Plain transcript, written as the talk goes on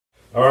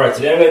Alright,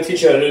 today I'm going to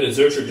teach you how to do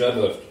the Zercher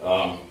Deadlift.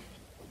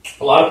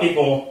 A lot of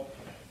people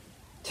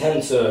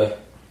tend to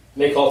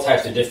make all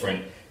types of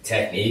different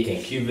technique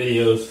and cue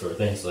videos for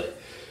things like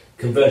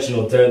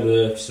conventional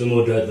deadlift,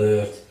 sumo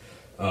deadlift,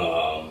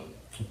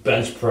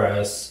 bench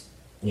press,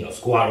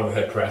 squat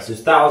overhead press.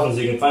 There's thousands.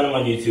 You can find them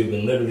on YouTube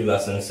in literally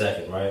less than a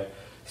second, right?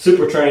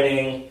 Super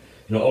training,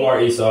 Omar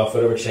Esoff,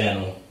 whatever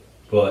channel.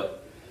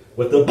 But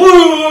what the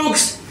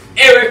Books,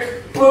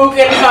 Eric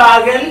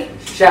Buchenhagen,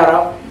 shout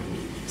out,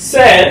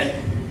 said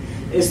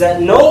is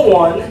that no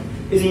one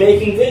is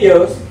making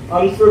videos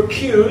on for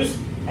cues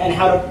and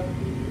how to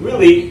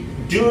really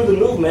do the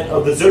movement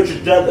of the Zercher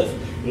Deadlift.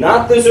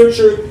 Not the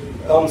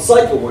Zercher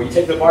cycle where you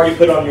take the bar, you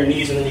put it on your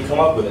knees, and then you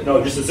come up with it.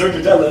 No, just the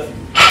Zercher Deadlift,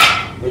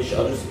 which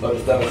I'll just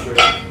demonstrate,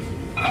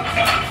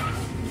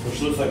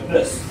 which looks like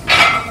this,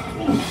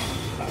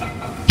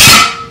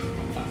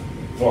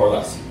 more or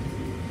less.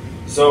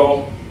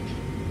 So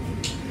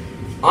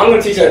I'm going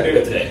to teach you how to do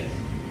that today.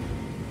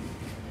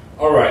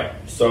 Alright,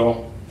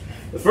 so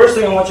the first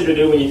thing I want you to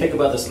do when you think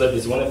about this lift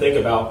is you want to think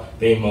about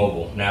being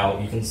mobile. Now,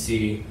 you can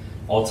see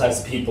all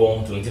types of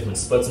people doing different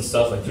splits and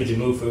stuff like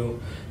Fujimufu,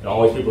 and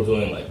always people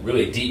doing like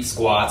really deep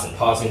squats and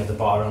pausing at the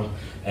bottom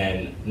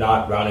and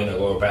not rounding their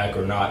lower back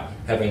or not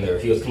having their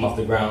heels come off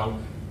the ground.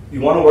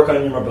 You want to work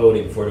on your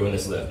mobility before doing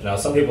this lift. Now,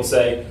 some people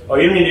say, oh,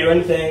 you don't need to do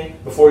anything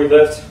before you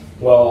lift.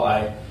 Well,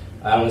 I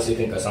honestly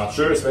think that's not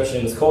true, especially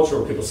in this culture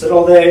where people sit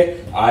all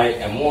day. I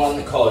am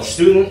a college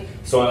student,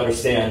 so I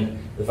understand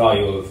the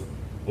value of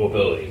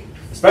mobility.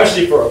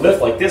 Especially for a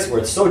lift like this where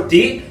it's so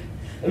deep,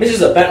 and this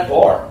is a bent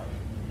bar.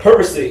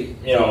 Purposely,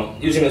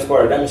 using this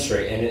bar to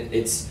demonstrate, and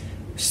it's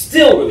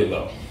still really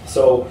low.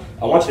 So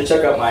I want you to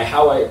check out my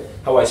how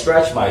I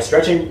stretch, my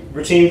stretching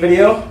routine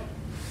video,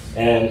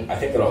 and I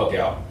think that'll help you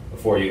out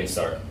before you even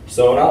start.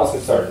 So now let's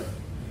get started.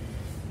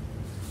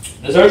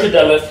 The Zercher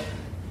Deadlift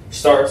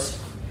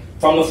starts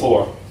from the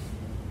floor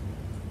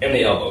in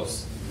the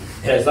elbows.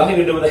 It has nothing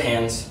to do with the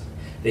hands.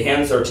 The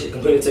hands are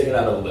completely taken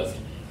out of the lift.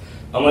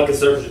 Unlike a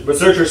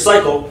Zercher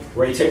cycle,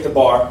 where you take the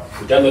bar,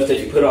 you deadlift it,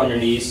 you put it on your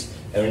knees,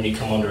 and then you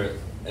come under it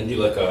and do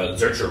like a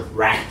Zercher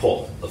rack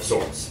pull of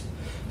sorts.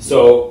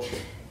 So,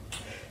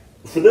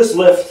 for this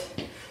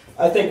lift,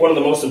 I think one of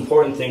the most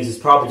important things is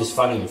probably just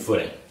finding your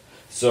footing.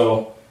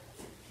 So,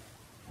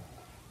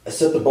 I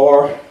set the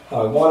bar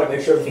how I want it,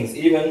 make sure everything's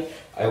even,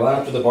 I line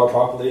up to the bar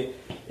properly,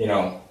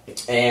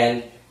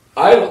 and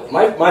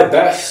my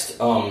best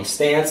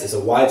stance is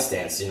a wide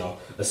stance, a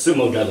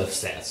sumo deadlift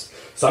stance.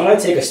 So I'm going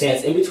to take a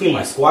stance in between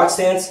my squat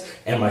stance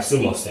and my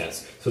sumo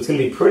stance. So it's going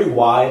to be pretty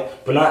wide,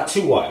 but not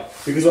too wide.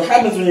 Because what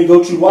happens when you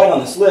go too wide on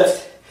this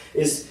lift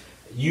is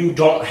you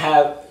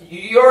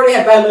already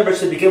have bad leverage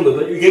to begin with,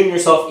 but you're giving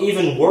yourself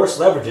even worse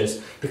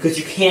leverages because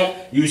you can't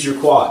use your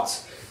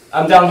quads.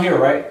 I'm down here,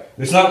 right?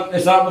 It's not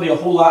really a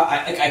whole lot.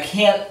 I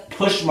can't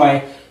push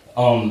my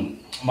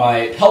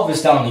my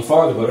pelvis down any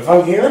farther, but if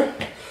I'm here,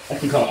 I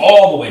can come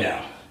all the way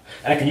down.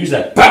 And I can use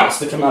that bounce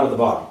to come out of the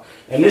bottom.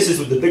 And this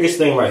is the biggest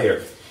thing right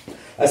here.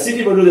 I see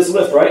people do this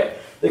lift, right?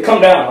 They come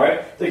down,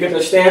 right? They get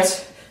their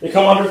stance, they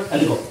come under,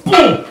 and they go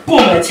boom, boom,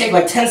 and they take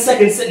like 10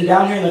 seconds sitting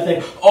down here, and they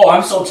think, oh,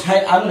 I'm so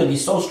tight, I'm going to be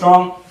so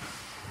strong.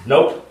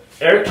 Nope.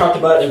 Eric talked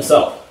about it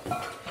himself.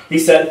 He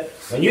said,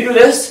 when you do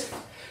this,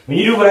 when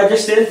you do what I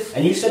just did,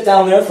 and you sit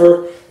down there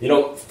for,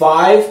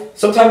 5,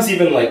 sometimes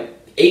even like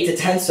 8 to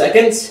 10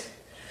 seconds,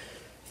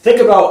 think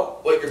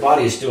about what your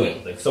body is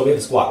doing. So we have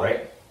a squat,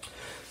 right?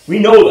 We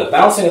know that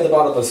bouncing at the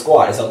bottom of a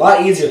squat is a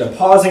lot easier than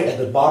pausing at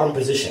the bottom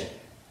position.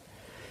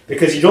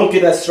 Because you don't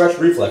get that stretch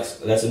reflex.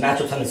 That's a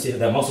natural tendency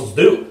that muscles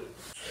do.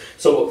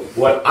 So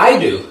what I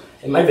do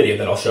in my video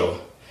that I'll show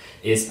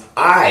is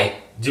I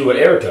do what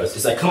Eric does.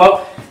 Is I come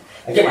up,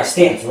 I get my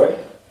stance, right?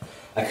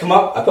 I come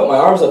up, I put my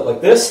arms up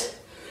like this,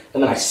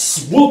 and then I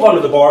swoop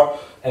under the bar,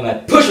 and I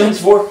push my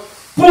hips forward,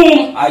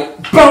 boom, I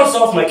bounce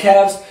off my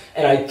calves,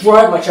 and I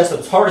drive my chest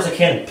up as hard as I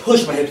can and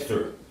push my hips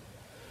through.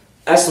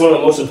 That's one of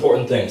the most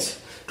important things.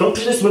 Don't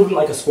do this movement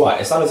like a squat.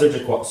 It's not a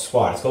Zercher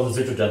squat. It's called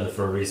the Zercher Deadlift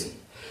for a reason.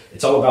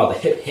 It's all about the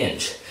hip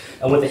hinge.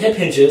 And what the hip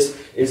hinge is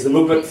the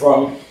movement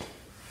from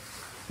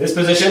this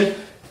position,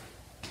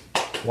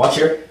 watch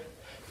here,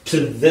 to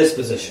this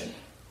position.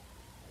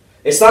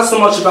 It's not so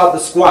much about the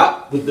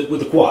squat with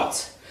the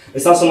quads.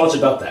 It's not so much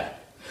about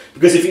that.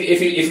 Because if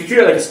you treat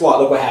it like a squat,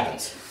 look what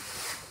happens.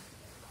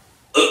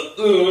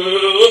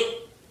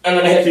 And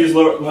then I have to use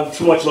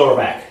too much lower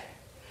back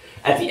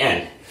at the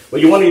end.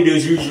 What you want to do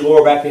is use your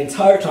lower back the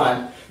entire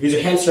time, use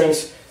your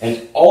hamstrings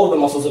and all of the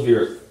muscles of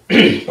your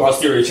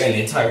posterior chain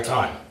the entire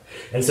time,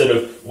 instead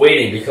of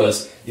waiting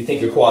because you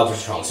think your quads are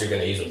strong, so you're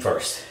going to use them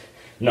first.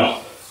 No,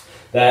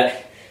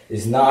 that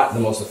is not the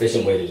most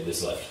efficient way to do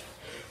this lift.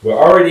 We're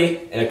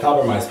already in a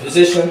compromised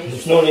position.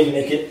 There's no need to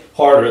make it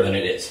harder than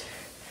it is.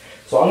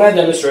 So I'm going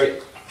to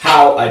demonstrate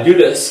how I do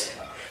this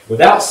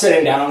without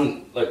sitting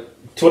down, like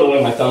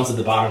twiddling my thumbs at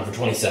the bottom for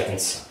 20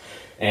 seconds,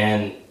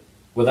 and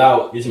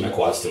without using my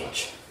quads too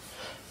much.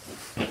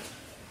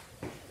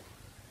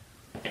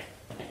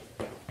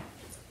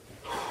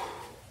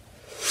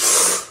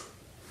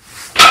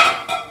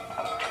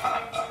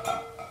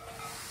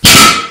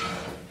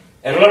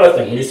 And another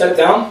thing, when you set it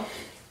down,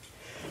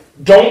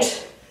 don't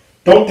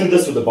do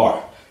this with the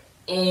bar.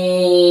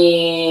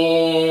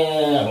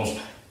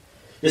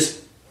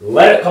 Just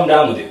let it come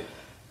down with you.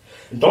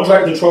 And don't try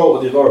to control it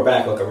with your lower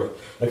back like a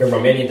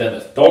Romanian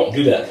deadlift. Don't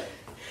do that.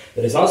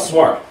 That is not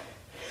smart.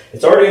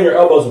 It's already in your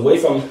elbows away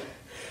from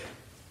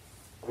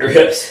your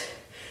hips.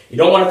 You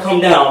don't want to come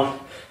down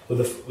with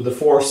the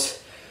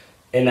force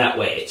in that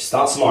way. It's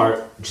not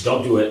smart. Just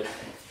don't do it.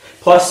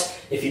 Plus,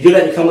 if you do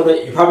that and you come with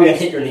it, you're probably going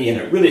to hit your knee, and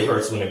it really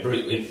hurts when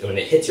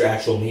it hits your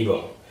actual knee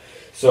bone.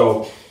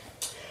 So,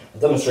 I'll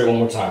demonstrate one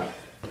more time.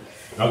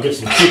 And I'll give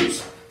some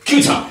cues.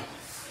 Cue time.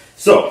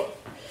 So,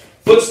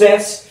 foot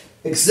stance,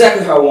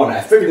 exactly how I want it.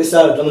 I figured this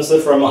out. I've done this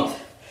lift for a month.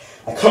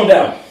 I come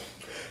down.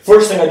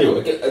 First thing I do,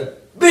 I get the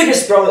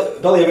biggest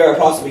belly of air I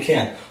possibly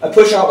can. I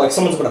push out like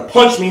someone's going to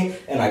punch me,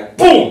 and I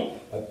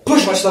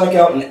push my stomach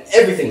out, and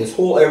everything, this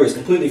whole area is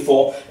completely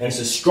full, and it's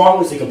as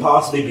strong as it can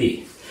possibly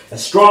be.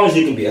 As strong as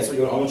you can be. That's what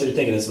I want you to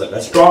think in this lift.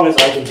 As strong as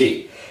I can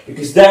be.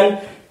 Because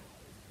then,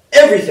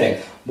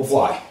 everything will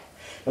fly.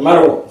 No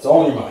matter what. It's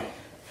all in your mind.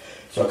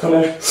 So I come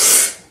in,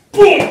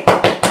 boom!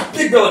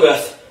 Big belly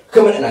breath.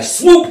 Come in and I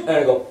swoop, and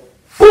I go,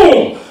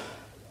 boom!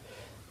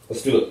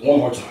 Let's do it one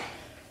more time.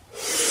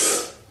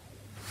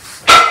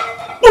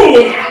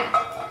 Boom!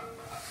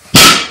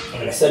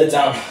 And I set it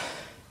down,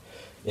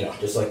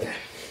 just like that.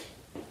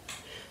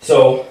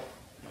 So,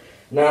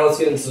 now let's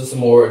get into some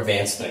more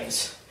advanced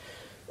things.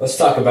 Let's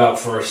talk about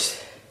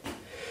first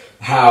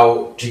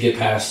how to get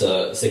past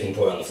a sticking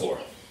point on the floor.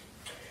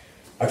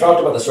 I talked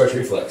about the stretch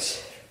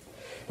reflex,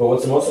 but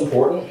what's the most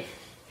important,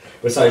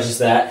 besides just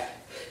that,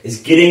 is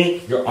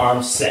getting your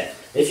arms set.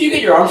 If you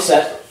get your arms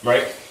set,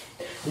 right,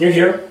 and you're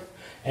here,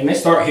 and they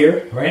start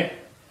here, right,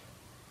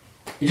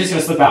 you're just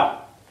going to slip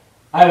out.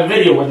 I have a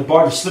video where the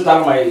bar just slipped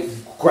out of my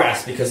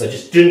grasp because I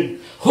just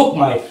didn't hook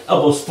my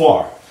elbows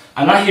far.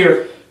 I'm not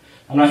here,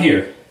 I'm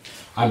here,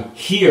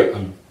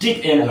 I'm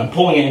deep in, and I'm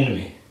pulling it into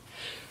me.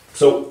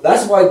 So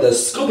that's why the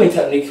scooping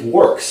technique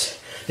works,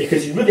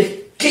 because you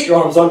really get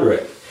your arms under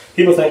it.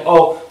 People think,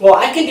 oh, well,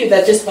 I can do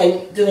that just by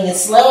doing it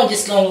slow and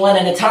just going one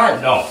at a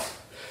time. No.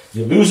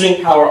 You're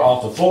losing power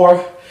off the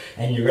floor,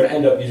 and you're going to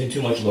end up using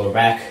too much lower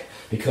back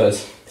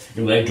because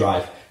your leg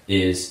drive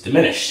is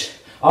diminished.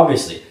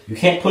 Obviously, you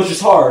can't push as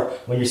hard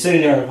when you're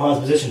sitting there in a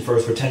paused position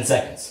first for 10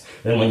 seconds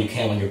than when you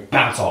can when you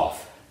bounce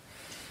off.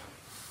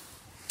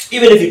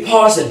 Even if you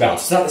pause and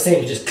bounce, it's not the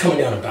same as just coming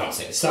down and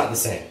bouncing. It's not the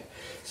same.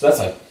 So that's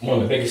like one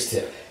of the biggest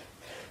tips.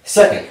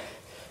 Second,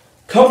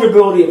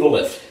 comfortability of the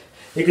lift.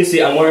 You can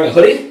see I'm wearing a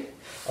hoodie,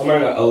 I'm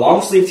wearing a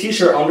long sleeve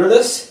t-shirt under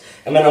this,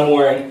 and then I'm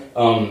wearing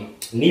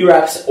knee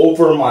wraps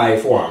over my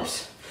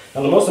forearms.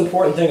 Now the most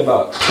important thing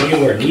about when you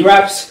wear knee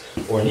wraps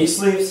or knee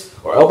sleeves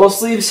or elbow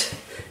sleeves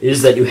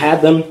is that you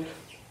have them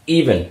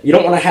even. You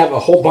don't want to have a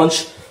whole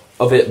bunch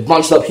of it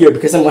bunched up here,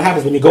 because then what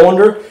happens when you go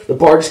under, the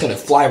bar is just going to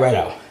fly right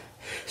out.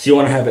 So you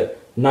want to have it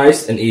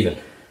nice and even.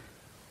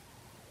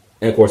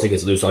 And of course it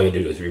gets loose, all you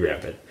do is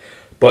rewrap it.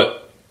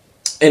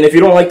 And if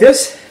you don't like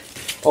this,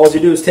 all you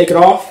do is take it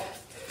off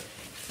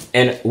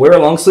and wear a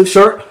long sleeve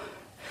shirt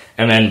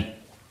and then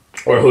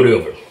wear a hoodie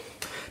over.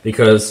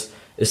 Because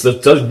this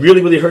does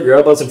really, really hurt your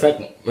elbows. In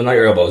fact, well, not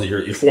your elbows,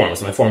 your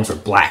forearms. My forearms are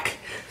black.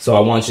 So I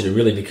want you to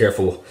really be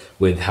careful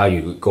with how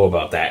you go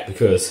about that,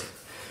 because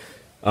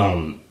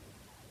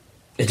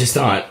it's just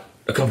not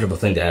a comfortable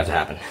thing to have to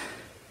happen.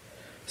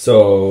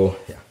 So,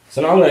 yeah.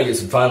 So now I'm going to get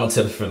some final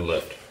tips for the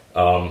lift.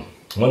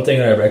 One thing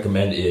that I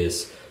recommend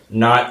is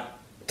not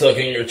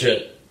tucking your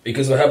chin,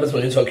 because what happens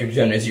when you tuck your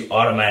chin is you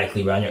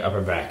automatically round your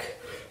upper back.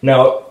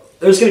 Now,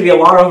 there's going to be a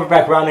lot of upper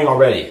back rounding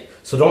already,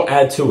 so don't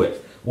add to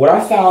it. What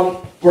I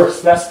found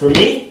works best for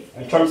me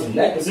in terms of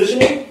neck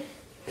positioning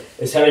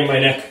is having my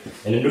neck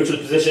in a neutral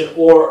position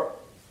or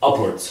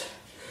upwards.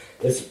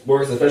 This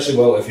works especially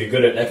well if you're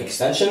good at neck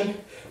extension,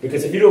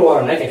 because if you do a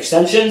lot of neck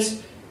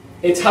extensions,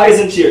 it ties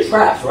into your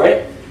traps,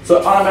 right? So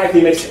it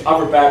automatically makes your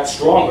upper back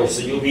stronger,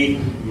 so you'll be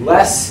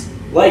less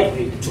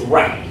likely to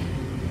round.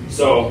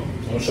 So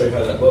I'm going to show you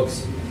how that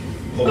looks.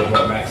 Hold it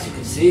more back so you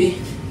can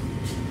see.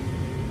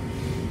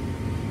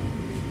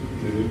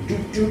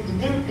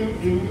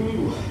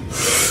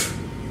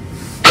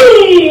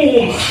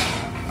 Boom!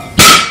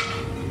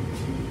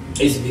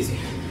 Easy peasy.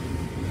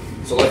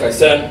 So like I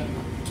said,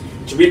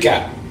 to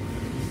recap,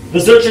 the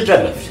Zercher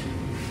Deadlift,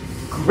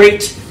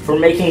 great for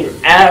making your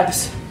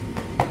abs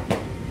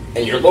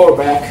and your lower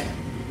back,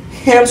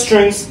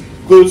 hamstrings,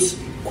 glutes,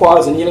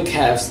 quads, and even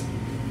calves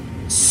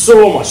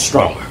so much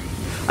stronger.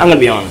 I'm going to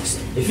be honest.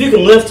 If you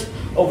can lift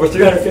over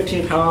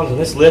 315 pounds in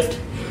this lift,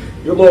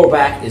 your lower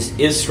back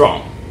is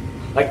strong.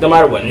 Like, no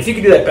matter what. And if you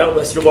can do that belt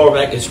lift, your lower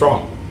back is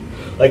strong.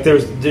 Like,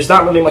 there's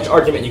not really much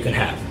argument you can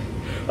have.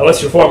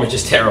 Unless your form is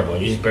just terrible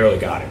and you just barely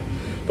got it.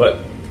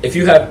 But if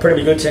you have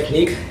pretty good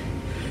technique,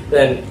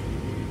 then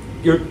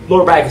your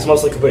lower back is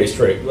most likely pretty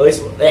straight. At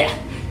least, yeah,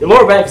 your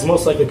lower back is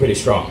most likely pretty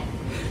strong.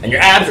 And your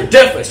abs are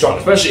definitely strong,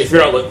 especially if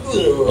you're not like,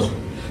 ugh.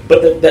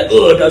 But that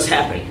ugh does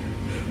happen.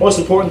 Most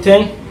important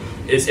thing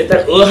is if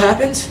that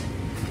happens,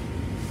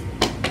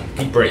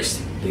 keep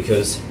braced,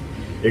 because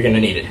you're going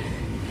to need it.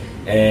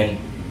 And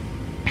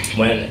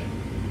when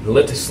the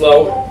lift is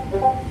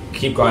slow,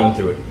 keep grinding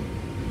through it.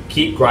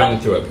 Keep grinding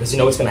through it, because you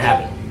know what's going to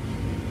happen.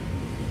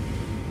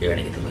 You're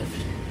going to get the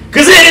lift.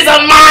 Because it is a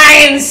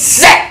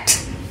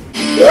mindset!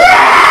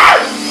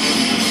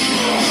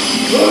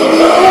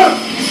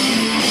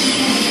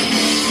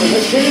 Bring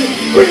that shit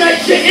in! Bring that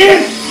shit in!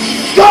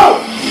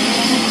 Go!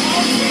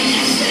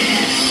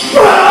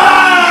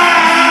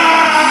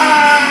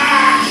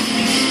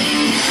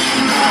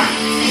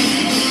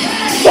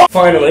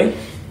 Finally,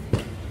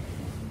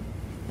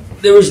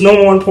 there is no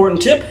more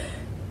important tip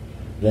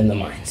than the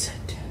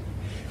mindset.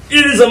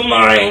 It is a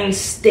mind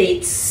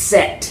state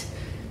set.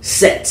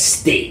 Set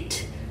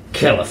state,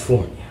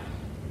 California.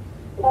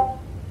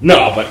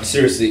 No, but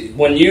seriously,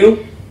 when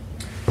you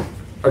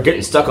are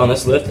getting stuck on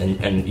this lift,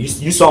 and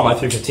you saw my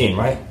 315,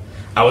 right?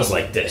 I was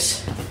like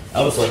this.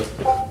 I was like,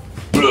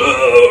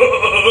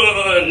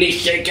 knees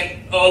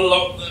shaking,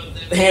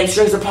 the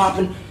hamstrings are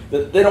popping.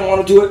 They don't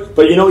want to do it,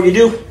 but you know what you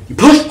do? You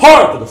push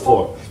hard to the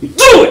floor. You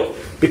do it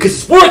because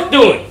it's worth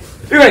doing.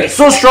 You're gonna get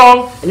so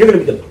strong, and you're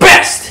gonna be the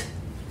best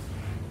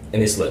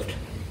in this lift.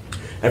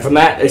 And from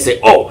that, they say,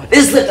 oh,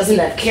 this lift doesn't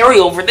have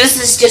carryover.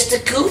 This is just a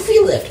goofy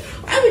lift.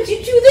 Why would you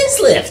do this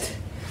lift?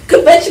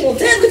 Conventional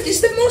deadlift is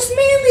the most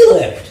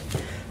manly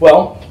lift.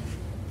 Well,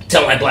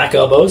 tell my black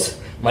elbows,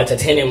 my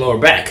titanium lower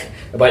back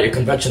about your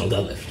conventional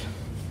deadlift.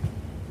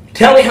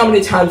 Tell me how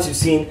many times you've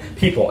seen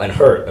people and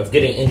heard of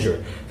getting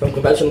injured from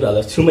conventional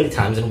deadlift too many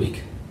times in a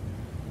week.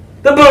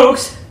 The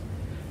Boogs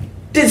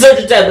did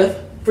Zercher Deadlift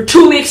for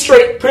 2 weeks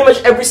straight, pretty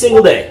much every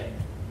single day.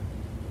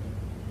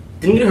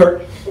 Didn't get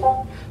hurt.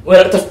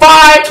 Went up to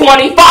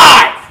 525!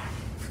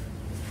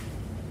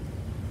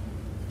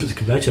 But the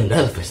conventional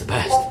deadlift is the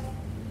best.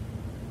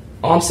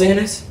 All I'm saying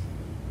is,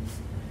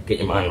 get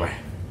your mind right.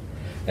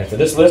 And for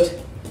this lift,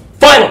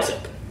 final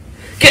tip.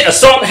 Get a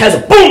song that has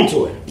a boom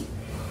to it.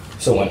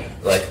 So when,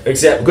 like,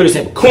 good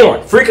example,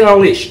 Corn, Freaking on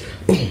a Leash.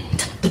 Boom,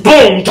 ta,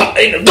 boom, ta,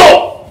 and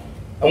go!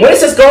 And when it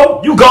says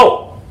go, you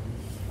go.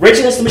 Rage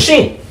Against the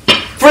Machine.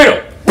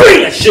 Freedom,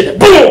 bring that shit,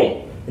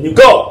 boom! And you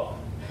go.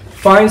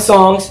 Find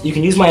songs, you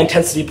can use my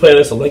intensity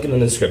playlist, I'll link it in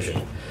the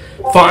description.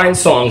 Find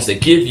songs that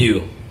give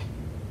you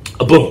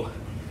a boom.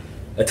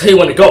 They tell you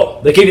when to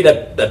go. They give you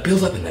that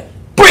build up and that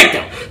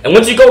breakdown. And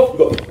once you go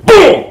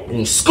boom! And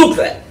you scoop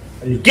that.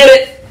 And you get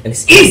it, and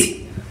it's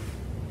easy.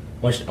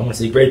 I want to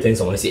see great things.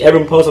 I want to see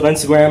everyone post on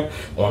Instagram.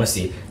 I want to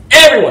see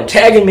everyone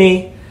tagging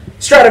me,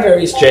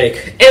 Stradivarius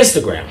Jake,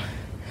 Instagram.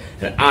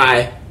 And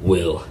I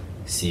will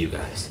see you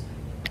guys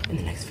in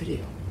the next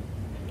video.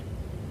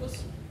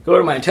 Go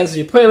to my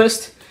intensity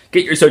playlist.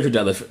 Get your Zercher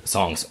Deadlift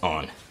songs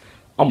on.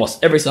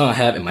 Almost every song I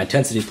have in my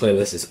intensity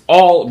playlist is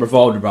all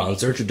revolved around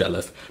Zercher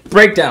Deadlift.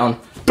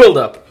 Breakdown, build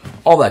up,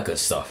 all that good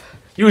stuff.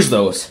 Use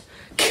those.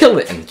 Kill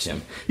it in the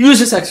gym. Use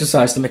this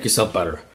exercise to make yourself better.